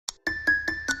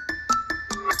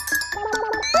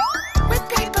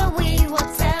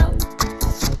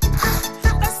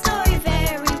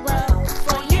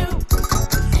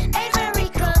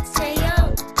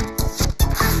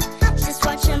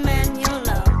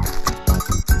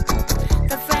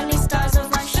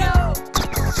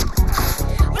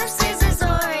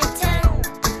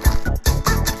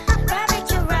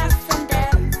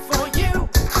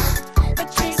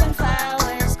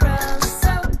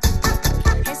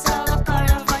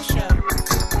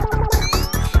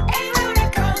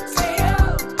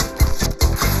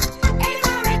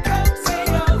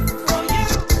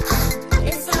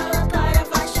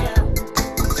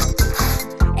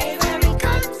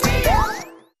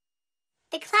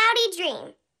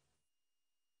dream.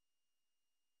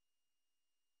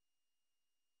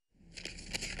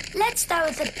 Let's start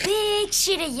with a big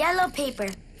sheet of yellow paper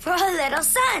for a little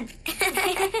sun.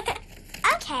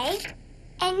 Okay.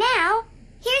 And now,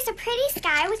 here's a pretty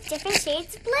sky with different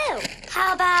shades of blue.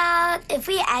 How about if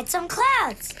we add some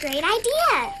clouds? Great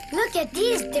idea. Look at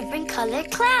these different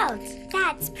colored clouds.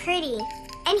 That's pretty.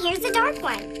 And here's a dark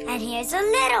one. And here's a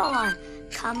little one.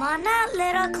 Come on out,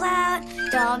 little cloud.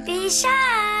 Don't be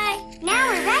shy. Now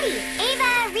we're ready.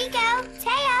 Ava, Rico,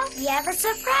 Teo. We have a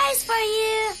surprise for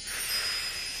you.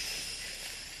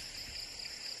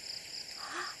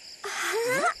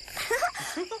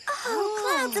 Oh,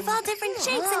 clouds of all different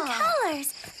shapes and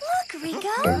colors. Look,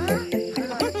 Rico.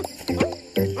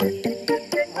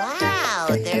 Wow,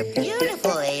 they're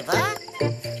beautiful, Ava.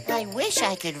 I wish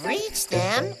I could reach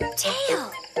them.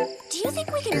 Teo, do you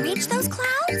think we can reach those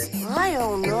clouds? I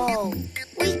don't know.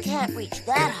 We can't reach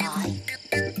that high.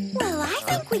 Well, I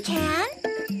think we can.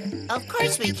 Of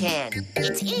course we can.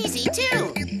 It's easy,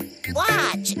 too.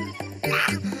 Watch.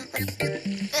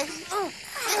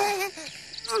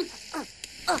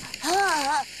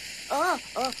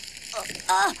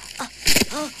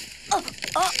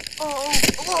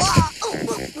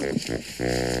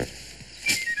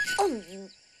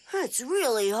 It's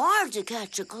really hard to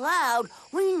catch a cloud.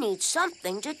 We need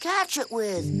something to catch it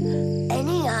with.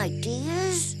 Any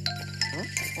ideas?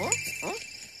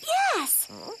 Yes,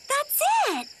 that's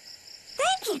it.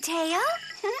 Thank you, Teo.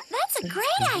 That's a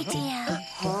great idea.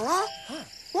 Huh?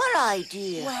 What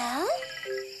idea? Well,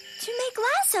 to make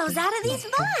lassos out of these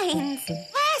vines.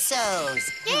 Lassos,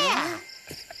 yeah.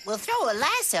 We'll throw a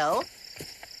lasso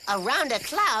around a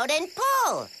cloud and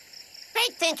pull.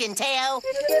 Great thinking, Teo. Wow.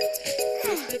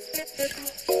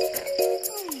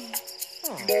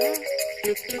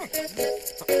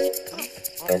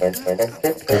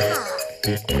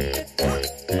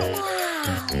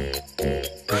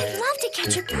 I'd love to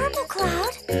catch a purple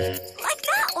cloud, like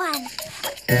that one.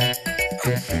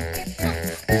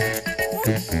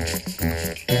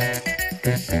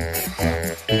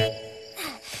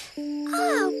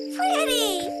 Oh, pretty.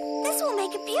 This will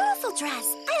make a beautiful dress.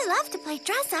 I love to play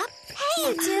dress up. Hey,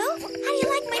 you two. How do you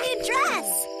like my new dress?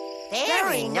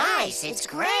 Very nice. It's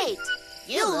great.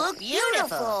 You look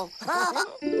beautiful.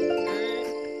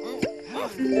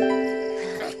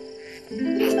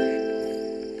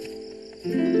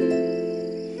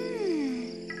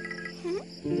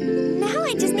 Now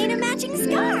I just need a matching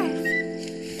scarf.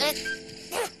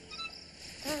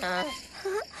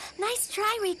 Nice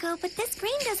try, Rico, but this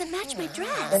green doesn't match my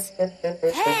dress.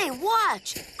 Hey,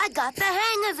 watch! I got the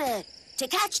hang of it. To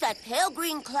catch that pale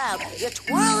green cloud, you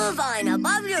twirl a vine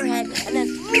above your head and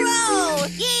then throw!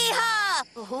 Yee-haw!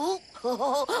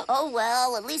 Oh,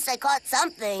 well, at least I caught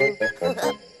something.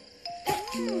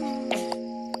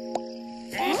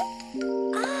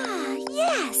 Ah,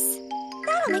 yes.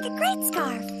 That'll make a great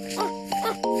scarf.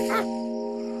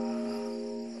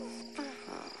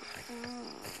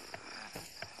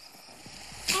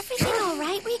 Everything all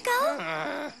right, Rico?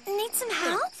 Need some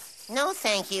help? No,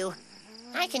 thank you.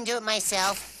 I can do it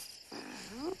myself.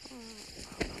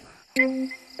 I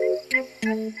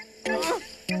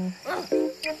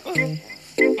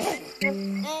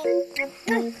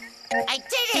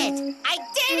did it! I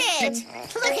did it!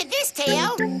 Look at this,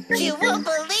 Teo. You won't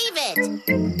believe it.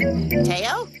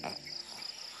 Teo?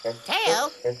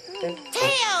 Teo?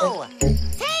 Teo!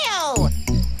 Teo!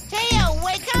 Teo,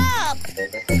 wake up!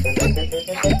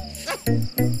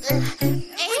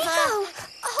 Ava!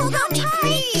 Hold on tight.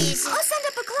 Please! I'll send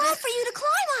up a cloud for you to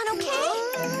climb on, okay?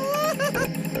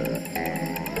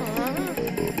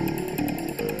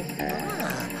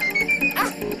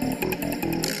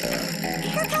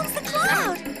 Here comes the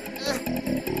cloud.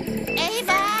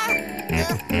 Ava!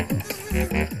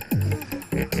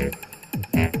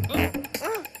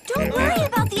 Don't worry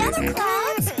about the other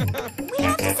clouds. We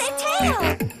have to save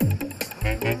Teo.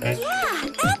 Yeah,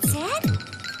 that's it.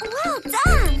 Well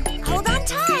done. Hold on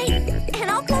tight, and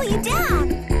I'll pull you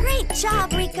down. Great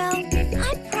job, Rico.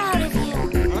 I'm proud of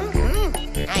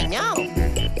you. I know.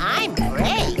 I'm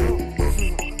brave.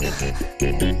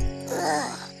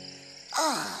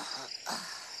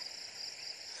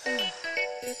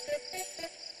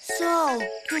 So,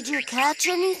 did you catch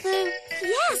anything?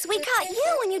 Yes, we caught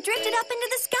you when you drifted up into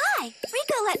the sky.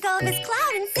 Rico let go of his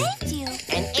cloud and saved you.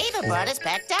 And Ava brought us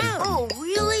back down. Oh,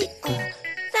 really?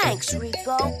 Thanks,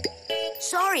 Rico.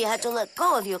 Sorry I had to let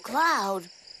go of your cloud.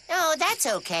 Oh, that's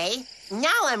okay.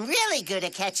 Now I'm really good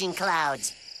at catching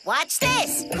clouds. Watch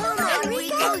this. Come on,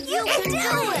 Rico, you can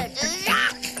do it.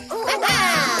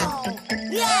 Wow.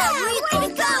 Yeah, Rico, way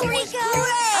to go, Rico.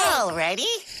 All ready?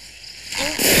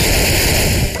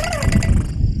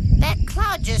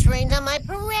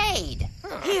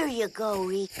 you go,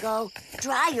 Rico.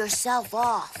 Dry yourself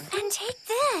off. And take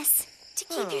this to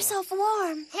keep yourself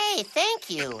warm. Hey, thank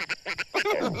you.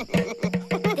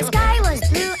 The sky was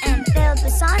blue and filled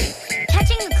with sun.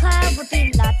 Catching the cloud would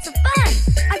be lots of fun.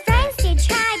 Our friends did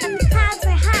try, but the clouds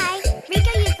were high.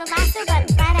 Rico used the lasso,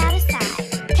 but let out a sigh.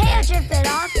 Teo drifted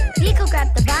off, Rico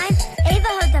grabbed the vine. Ava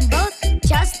held them both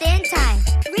just in time.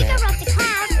 Rico wrote the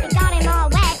clouds and got him all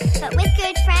wet. But with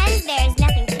good friends, there's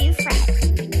nothing to fret.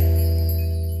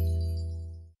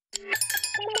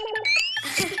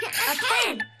 A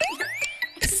pen,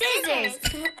 scissors,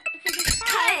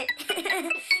 cut,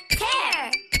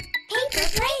 tear. Paper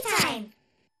playtime.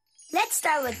 Let's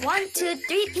start with 1, 2,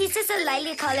 3 pieces of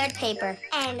lightly colored paper.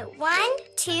 And 1,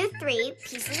 2, 3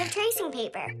 pieces of tracing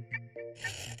paper.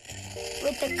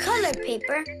 With the colored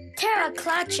paper, tear out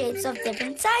cloud shapes of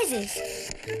different sizes.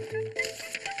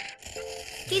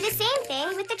 Do the same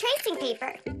thing with the tracing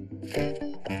paper.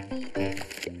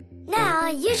 Now,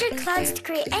 use your clouds to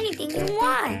create anything you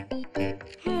want.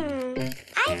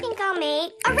 I think I'll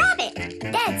make a rabbit.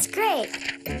 That's great.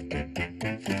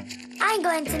 I'm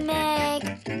going to make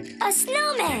a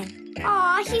snowman.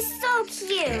 Aw, he's so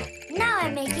cute. Now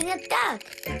I'm making a duck.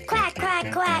 Quack,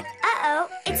 quack, quack. Uh-oh,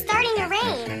 it's starting to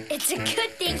rain. It's a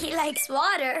good thing he likes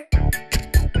water.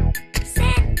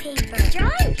 Sandpaper.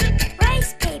 Drawing paper.